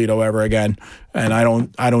Lucas Giolito ever again, and I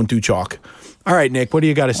don't do chalk. All right, Nick, what do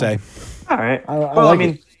you got to say? All right. I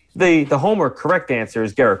mean, the homework correct answer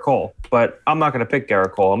is Garrett Cole, but I'm not going to pick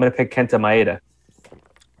Garrett Cole. I'm going to pick Kenta Maeda.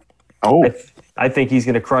 Oh, I think he's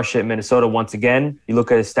going to crush it in Minnesota once again. You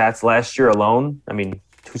look at his stats last year alone. I mean,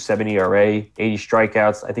 270 ERA, 80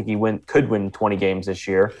 strikeouts. I think he could win 20 games this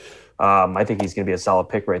year. I think he's going to be a solid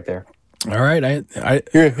pick right there. All right.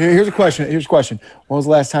 Here's a question. When was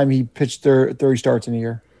the last time he pitched 30 starts in a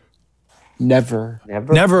year? Never.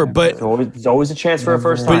 But there's always a chance for a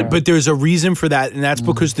first time. But there's a reason for that, and that's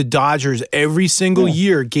because the Dodgers every single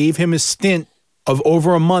year gave him a stint of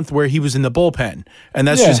over a month where he was in the bullpen, and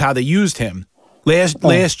that's just how they used him.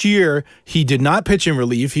 Last year, he did not pitch in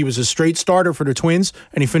relief. He was a straight starter for the Twins,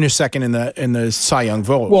 and he finished second in the Cy Young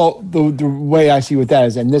vote. Well, the way I see with that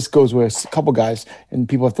is, and this goes with a couple guys, and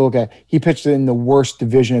people have to look at, he pitched in the worst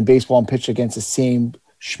division in baseball and pitched against the same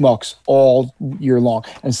schmucks all year long.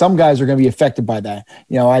 And some guys are going to be affected by that.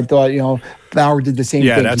 I thought, Bauer did the same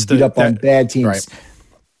thing. He beat up on bad teams. Right.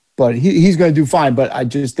 But he's going to do fine. But I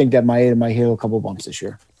just think that Maeda might hit a couple bumps this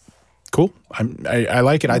year. Cool. I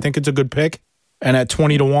like it. I think it's a good pick. And at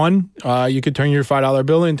 20 to 1, you could turn your $5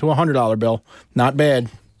 bill into a $100 bill. Not bad.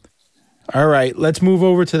 All right, let's move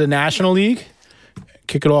over to the National League.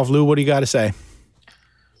 Kick it off, Lou. What do you got to say?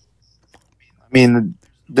 I mean,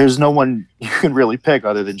 there's no one you can really pick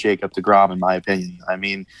other than Jacob deGrom, in my opinion. I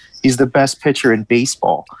mean, he's the best pitcher in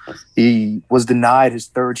baseball. He was denied his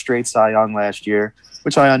 3rd straight Cy Young last year,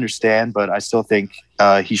 which I understand, but I still think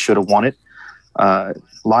he should have won it.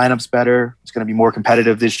 Lineup's better. It's going to be more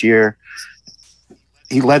competitive this year.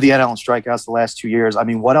 He led the NL in strikeouts the last 2 years. I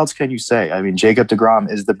mean, what else can you say? I mean, Jacob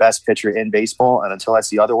deGrom is the best pitcher in baseball, and until I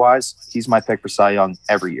see otherwise, he's my pick for Cy Young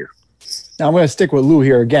every year. Now, I'm going to stick with Lou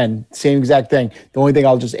here again. Same exact thing. The only thing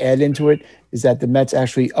I'll just add into it is that the Mets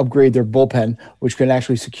actually upgrade their bullpen, which can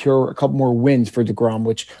actually secure a couple more wins for deGrom,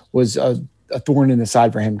 which was a thorn in the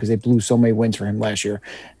side for him because they blew so many wins for him last year.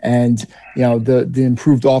 And, the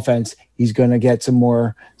improved offense, he's going to get some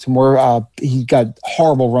more. He got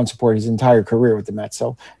horrible run support his entire career with the Mets,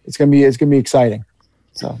 so it's going to be exciting.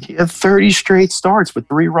 So he had 30 straight starts with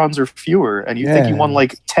 3 runs or fewer, and you think he won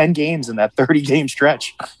like 10 games in that 30-game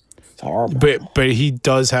stretch. It's horrible. But he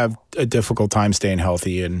does have a difficult time staying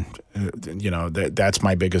healthy, and that's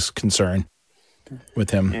my biggest concern with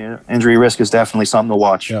him. Yeah, injury risk is definitely something to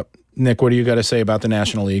watch. Yep. Nick, what do you got to say about the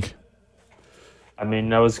National League? I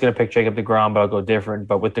mean, I was going to pick Jacob deGrom, but I'll go different.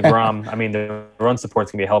 But with deGrom, I mean, the run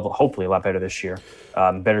support's going to be hopefully a lot better this year.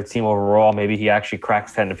 Better team overall. Maybe he actually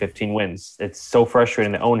cracks 10 to 15 wins. It's so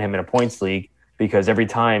frustrating to own him in a points league because every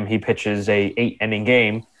time he pitches a 8-inning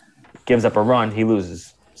game, gives up a run, he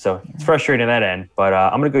loses. So it's frustrating at that end. But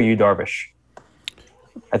I'm going to go Yu Darvish.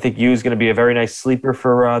 I think Yu is going to be a very nice sleeper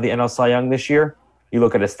for the NL Cy Young this year. You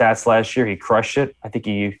look at his stats last year, he crushed it. I think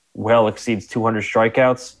he well exceeds 200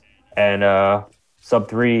 strikeouts and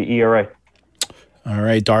sub-3 ERA. All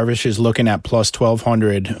right, Darvish is looking at plus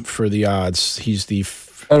 1,200 for the odds. He's the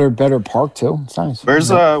Better park too. It's nice.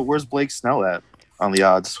 Where's Blake Snell at on the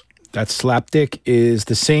odds? That slapdick is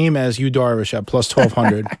the same as you, Darvish, at plus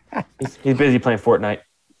 1,200. He's busy playing Fortnite.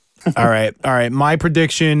 All right. My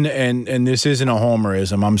prediction, and this isn't a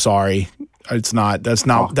homerism. I'm sorry. It's not. That's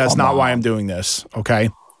not why I'm doing this. Okay.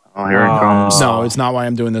 Oh, here it comes. No, it's not why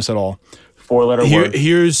I'm doing this at all. 4-letter word.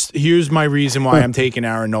 Here's my reason why I'm taking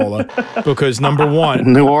Aaron Nola, because number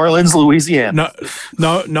one, New Orleans, Louisiana.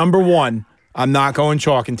 Number one, I'm not going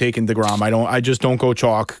chalk and taking DeGrom. I just don't go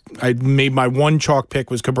chalk. I made my one chalk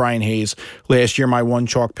pick was Ke'Bryan Hayes. Last year, my one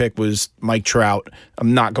chalk pick was Mike Trout.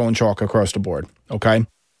 I'm not going chalk across the board. Okay.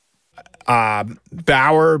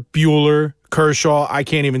 Bauer, Buehler, Kershaw. I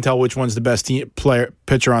can't even tell which one's the best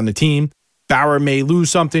pitcher on the team. Bauer may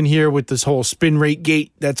lose something here with this whole spin rate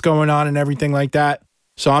gate that's going on and everything like that.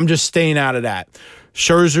 So I'm just staying out of that.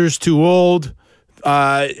 Scherzer's too old.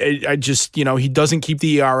 I just, he doesn't keep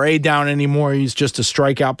the ERA down anymore. He's just a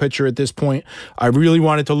strikeout pitcher at this point. I really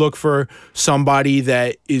wanted to look for somebody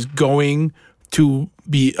that is going to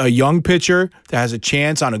be a young pitcher that has a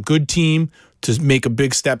chance on a good team to make a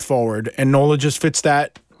big step forward. And Nola just fits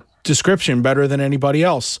that description better than anybody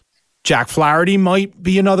else. Jack Flaherty might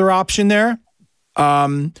be another option there.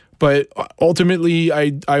 But ultimately,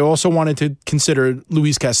 I also wanted to consider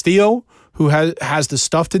Luis Castillo, who has the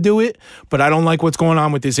stuff to do it, but I don't like what's going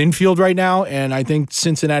on with his infield right now, and I think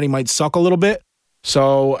Cincinnati might suck a little bit.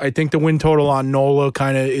 So I think the win total on Nola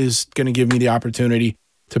kind of is going to give me the opportunity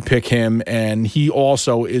to pick him, and he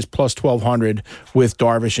also is plus 1,200 with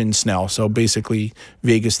Darvish and Snell. So basically,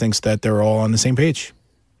 Vegas thinks that they're all on the same page.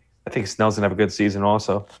 I think Snell's going to have a good season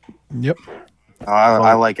also. Yep.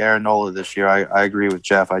 I like Aaron Nola this year. I agree with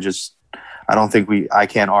Jeff. I don't think I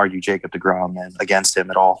can't argue Jacob deGrom against him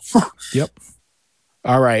at all. Yep.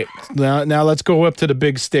 All right. Now let's go up to the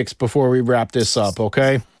big sticks before we wrap this up,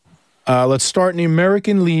 okay? Let's start in the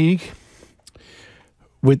American League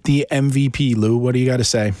with the MVP. Lou, what do you got to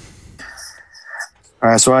say? All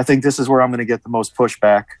right, so I think this is where I'm going to get the most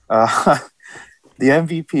pushback. The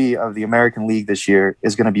MVP of the American League this year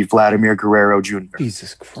is going to be Vladimir Guerrero Jr.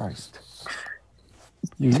 Jesus Christ.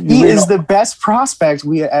 He is the best prospect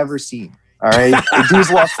we have ever seen. All right. The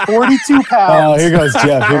dude's lost 42 pounds. Oh, here goes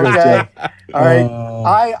Jeff. All right.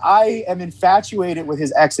 I am infatuated with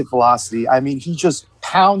his exit velocity. I mean, he just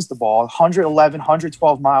pounds the ball 111,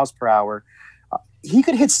 112 miles per hour. He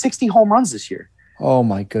could hit 60 home runs this year. Oh,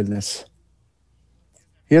 my goodness.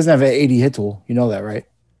 He doesn't have an 80 hit tool. You know that, right?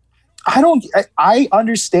 I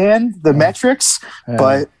understand the metrics,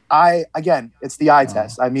 but it's the eye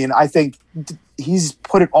test. I mean, I think he's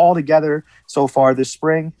put it all together so far this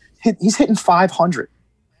spring. He's hitting 500.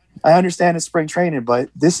 I understand it's spring training, but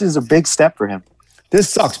this is a big step for him. This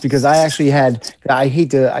sucks because I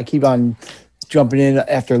keep on jumping in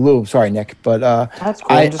after Lou. Sorry, Nick, but that's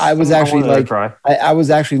cool. I was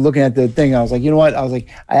actually looking at the thing. I was like, you know what? I was like,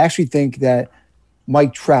 I actually think that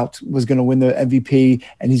Mike Trout was going to win the MVP,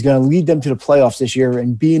 and he's going to lead them to the playoffs this year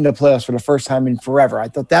and be in the playoffs for the first time in forever. I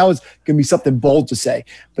thought that was going to be something bold to say.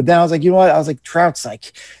 But then I was like, you know what? I was like, Trout's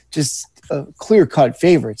like just a clear-cut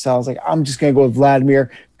favorite. So I was like, I'm just going to go with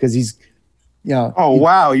Vladimir because he's, Oh,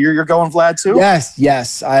 wow. You're going Vlad too?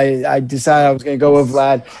 Yes. I decided I was going to go with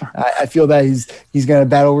Vlad. I feel that he's going to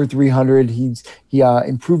bat over 300. He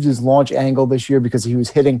improved his launch angle this year because he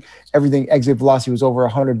was hitting everything. Exit velocity was over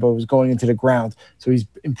 100, but it was going into the ground. So he's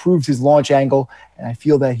improved his launch angle, and I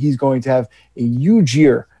feel that he's going to have a huge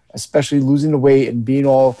year, especially losing the weight and being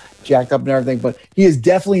all jacked up and everything. But he is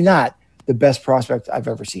definitely not the best prospect I've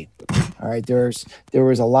ever seen. All right, there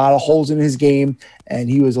was a lot of holes in his game, and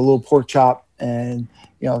he was a little pork chop. And,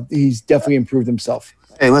 he's definitely improved himself.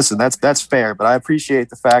 Hey, listen, that's fair, but I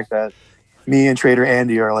appreciate the fact that me and Trader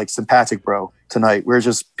Andy are like simpatico bro tonight. We're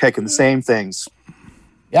just picking the same things.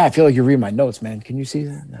 Yeah, I feel like you're reading my notes, man. Can you see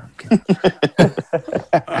that? No,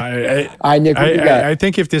 Nick, what you got? I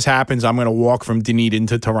think if this happens, I'm going to walk from Dunedin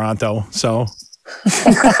to Toronto. So,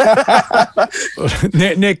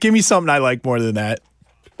 Nick, give me something I like more than that.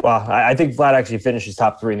 Well, I think Vlad actually finishes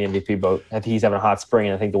top 3 in the MVP vote. I think he's having a hot spring,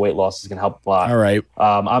 and I think the weight loss is going to help a lot. All right.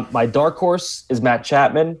 My dark horse is Matt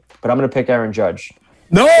Chapman, but I'm going to pick Aaron Judge.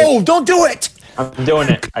 No, don't do it. I'm doing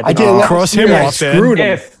it. I didn't cross him off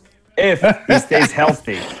then. If he stays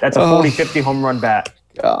healthy. That's a 40-50 home run bat.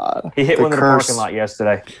 God. He hit one in the parking lot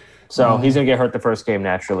yesterday. So he's going to get hurt the first game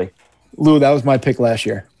naturally. Lou, that was my pick last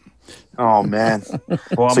year. Oh, man.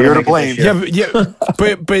 Well, so you're to blame. Yeah,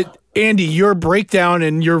 but Andy, your breakdown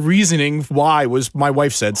and your reasoning why was my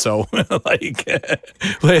wife said so. Like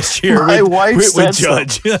last year my wife with said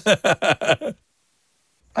Judge. So.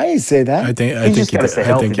 I didn't say that. I think He's just got to stay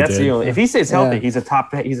healthy. That's did. the only. If he stays healthy, Yeah. he's a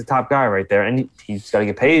top guy right there, and he's got to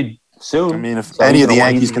get paid soon. I mean, if So any he's of the gonna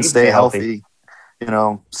want- Yankees he can needs to stay healthy,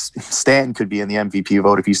 Stanton could be in the MVP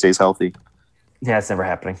vote if he stays healthy. Yeah, it's never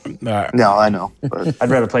happening. No, I know. But I'd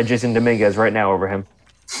rather play Jason Dominguez right now over him.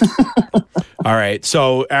 All right.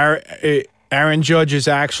 So Aaron Judge is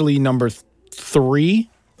actually number 3.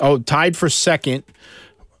 Oh, tied for second.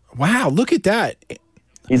 Wow, look at that.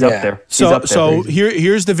 He's Yeah. up there. He's So up there.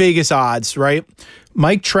 here's the Vegas odds, right?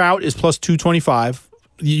 Mike Trout is plus 225.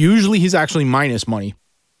 Usually he's actually minus money.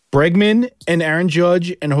 Bregman and Aaron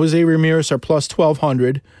Judge and Jose Ramirez are plus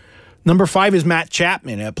 1,200. Number 5 is Matt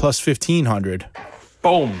Chapman at plus 1,500.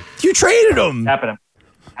 Boom. You traded him. Happening.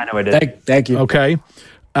 I know I did. Thank you. Okay.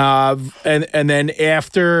 And then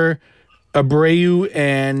after Abreu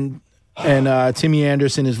and Timmy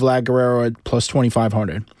Anderson is Vlad Guerrero at plus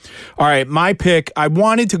 2,500. All right, my pick, I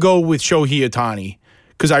wanted to go with Shohei Ohtani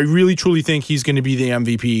because I really truly think he's going to be the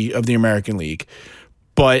MVP of the American League.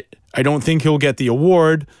 But I don't think he'll get the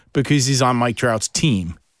award because he's on Mike Trout's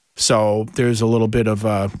team. So there's a little bit of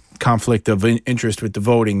a conflict of interest with the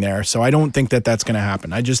voting there. So I don't think that that's going to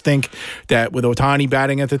happen. I just think that with Ohtani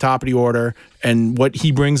batting at the top of the order and what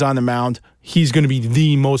he brings on the mound, he's going to be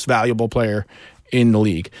the most valuable player in the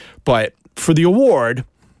league. But for the award,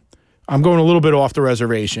 I'm going a little bit off the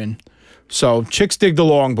reservation. So chicks dig the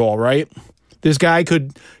long ball, right? This guy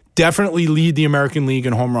could definitely lead the American League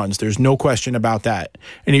in home runs. There's no question about that.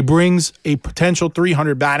 And he brings a potential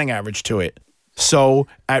 300 batting average to it. So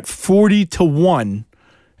at 40-1,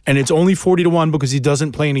 and it's only 40-1 because he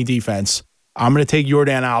doesn't play any defense, I'm going to take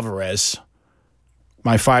Yordan Alvarez.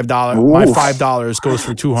 My $5 goes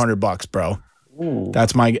for $200, bro. Ooh.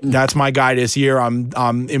 That's my guy this year.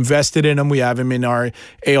 I'm invested in him. We have him in our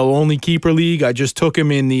AL only keeper league. I just took him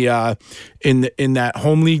in the in that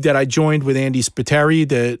home league that I joined with Andy Spiteri,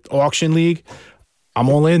 the auction league. I'm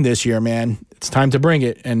all in this year, man. It's time to bring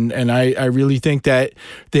it. And I really think that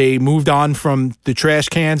they moved on from the trash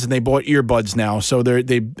cans and they bought earbuds now. So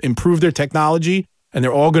they improved their technology and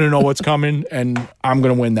they're all going to know what's coming. And I'm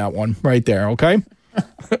going to win that one right there. Okay.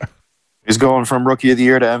 he's going from Rookie of the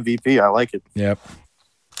Year to MVP. I like it. Yep.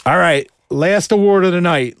 All right. Last award of the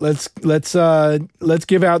night. Let's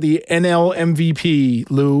give out the NL MVP.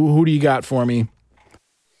 Lou, who do you got for me?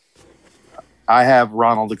 I have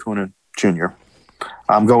Ronald Acuna Jr.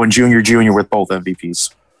 I'm going junior with both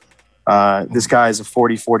MVPs. This guy is a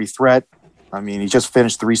 40-40 threat. I mean, he just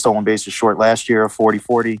finished 3 stolen bases short last year, a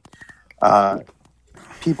 40-40.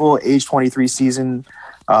 People age 23 season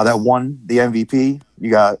that won the MVP. You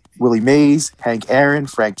got Willie Mays, Hank Aaron,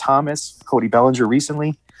 Frank Thomas, Cody Bellinger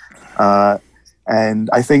recently. And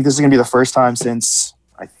I think this is going to be the first time since,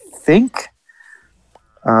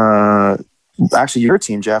 actually your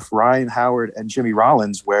team, Jeff, Ryan Howard and Jimmy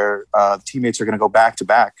Rollins, where teammates are going to go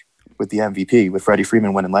back-to-back with the MVP, with Freddie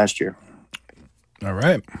Freeman winning last year. All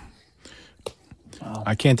right.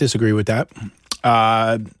 I can't disagree with that.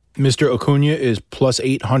 Mr. Acuna is plus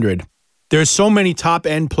 800. There's so many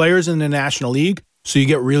top-end players in the National League, so you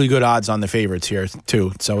get really good odds on the favorites here,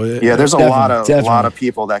 too. So yeah, there's a lot of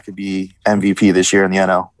people that could be MVP this year in the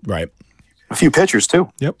NL. Right. A few pitchers, too.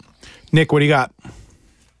 Yep. Nick, what do you got?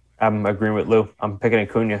 I'm agreeing with Lou. I'm picking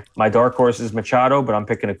Acuna. My dark horse is Machado, but I'm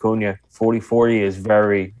picking Acuna. 40-40 is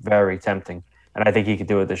very, very tempting. And I think he could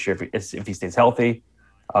do it this year if he stays healthy.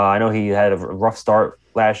 I know he had a rough start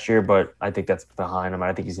last year, but I think that's behind him.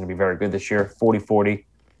 I think he's going to be very good this year. 40-40,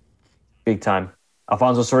 big time.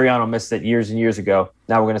 Alfonso Soriano missed it years and years ago.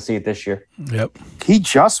 Now we're going to see it this year. Yep. He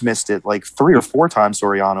just missed it like 3 or 4 times,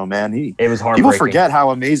 Soriano, man. It was heartbreaking. People forget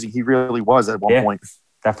how amazing he really was at one point.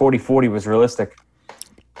 That 40-40 was realistic.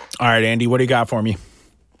 All right, Andy, what do you got for me?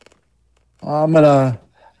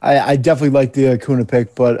 I definitely like the Acuna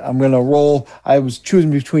pick, but I'm going to roll. I was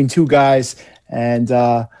choosing between 2 guys, and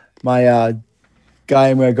my guy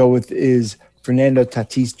I'm going to go with is Fernando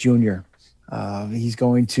Tatis Jr. He's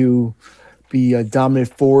going to be a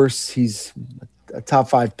dominant force. He's a top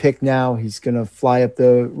 5 pick now. He's going to fly up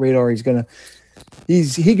the radar. He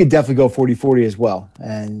could definitely go 40-40 as well,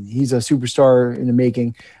 and he's a superstar in the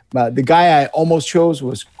making. The guy I almost chose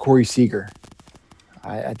was Corey Seager.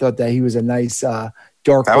 I thought that he was a nice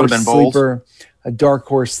dark horse sleeper, a dark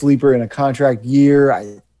horse sleeper in a contract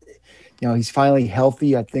year. He's finally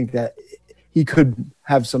healthy. I think that he could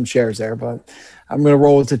have some shares there, but I'm going to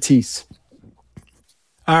roll with Tatis.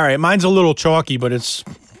 All right, mine's a little chalky, but it's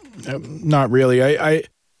not really.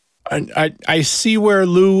 I see where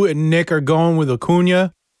Lou and Nick are going with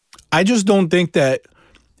Acuna. I just don't think that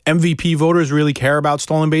MVP voters really care about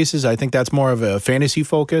stolen bases. I think that's more of a fantasy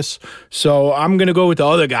focus. So I'm going to go with the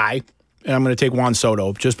other guy, and I'm going to take Juan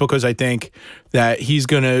Soto just because I think that he's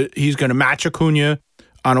going to match Acuna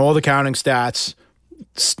on all the counting stats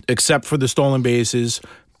except for the stolen bases,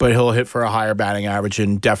 but he'll hit for a higher batting average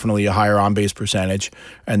and definitely a higher on-base percentage,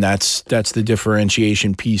 and that's the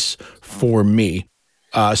differentiation piece for me.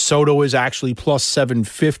 Soto is actually plus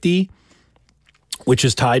 750, which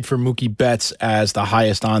is tied for Mookie Betts as the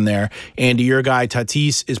highest on there. Andy, your guy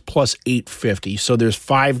Tatis is plus 850. So there's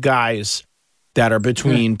 5 guys that are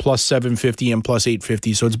between plus 750 and plus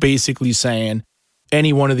 850. So it's basically saying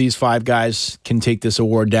any one of these 5 guys can take this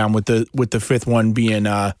award down, with the 5th one being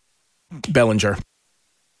Bellinger.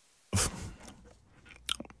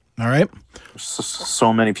 All right.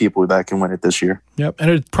 So many people that can win it this year. Yep,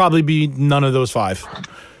 and it'd probably be none of those 5.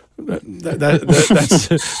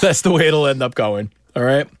 That's the way it'll end up going. All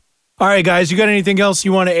right, guys. You got anything else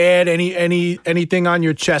you want to add? Anything on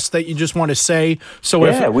your chest that you just want to say? So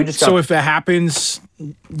if it happens,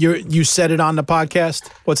 you said it on the podcast.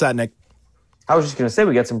 What's that, Nick? I was just going to say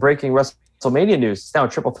we got some breaking WrestleMania news. It's now a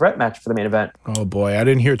triple threat match for the main event. Oh boy, I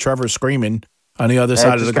didn't hear Trevor screaming on the other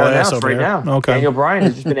side of the glass over right there. Now. Okay, Daniel Bryan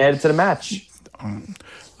has just been added to the match.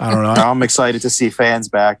 I don't know. I'm excited to see fans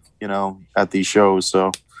back, at these shows.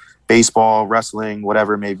 So baseball, wrestling,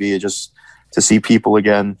 whatever it may be, just to see people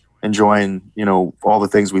again enjoying, all the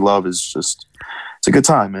things we love it's a good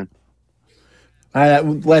time, man.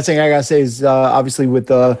 Last thing I got to say is obviously with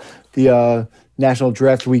the National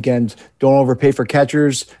Draft Weekend, don't overpay for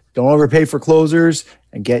catchers, don't overpay for closers,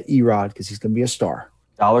 and get Erod because he's going to be a star.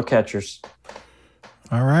 Dollar catchers.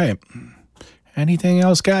 All right. Anything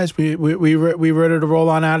else, guys? We ready to roll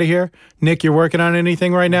on out of here? Nick, you're working on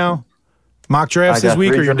anything right now? Mock drafts this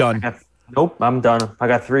week, or you're done? Nope, I'm done. I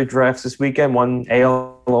got 3 drafts this weekend, 1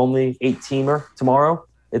 AL only, 8-teamer tomorrow.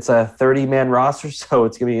 It's a 30-man roster, so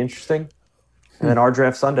it's going to be interesting. And then our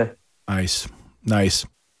draft Sunday. Nice.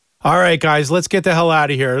 All right, guys, let's get the hell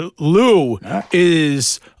out of here. Lou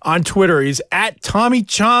is on Twitter. He's at Tommy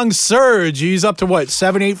Chong Surge. He's up to what,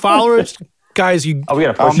 7-8 followers? Guys, we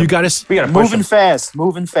got to moving fast.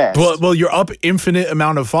 Well, you're up infinite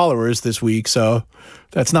amount of followers this week, so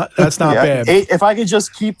that's not bad. If I could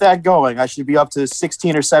just keep that going, I should be up to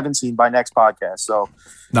 16 or 17 by next podcast. So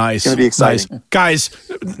nice, it's going to be exciting. Nice.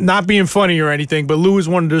 Guys, not being funny or anything, but Lou is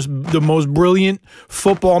one of the most brilliant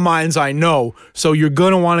football minds I know. So you're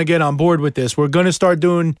going to want to get on board with this. We're going to start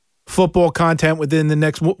doing football content within the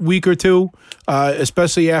next week or two,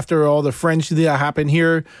 especially after all the frenzy that happened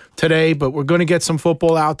here today. But we're going to get some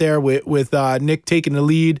football out there with Nick taking the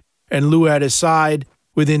lead and Lou at his side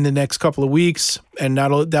within the next couple of weeks, and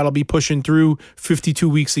that'll be pushing through 52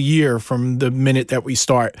 weeks a year from the minute that we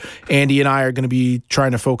start. Andy and I are going to be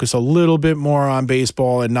trying to focus a little bit more on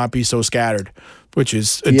baseball and not be so scattered, which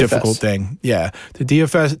is a difficult thing. Yeah, the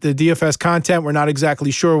DFS content, we're not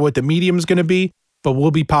exactly sure what the medium is going to be, but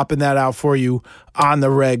we'll be popping that out for you on the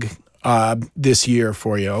reg this year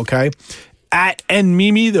for you, okay? At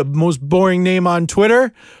NMimi, the most boring name on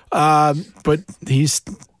Twitter, but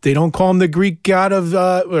they don't call him the Greek god of,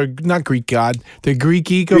 or not Greek god, the Greek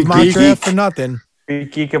geek of mock draft for nothing.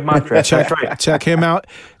 Greek geek of mock draft, that's right. Check him out.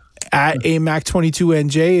 At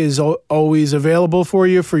AMAC22NJ is always available for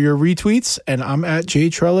you for your retweets, and I'm at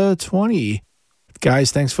JTrella20.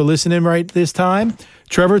 Guys, thanks for listening right this time.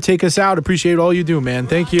 Trevor, take us out. Appreciate all you do, man.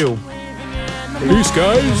 Thank you. Peace,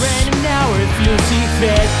 guys. Now if you see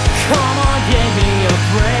fit, come on, give me a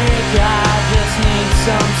break. I just need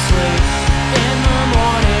some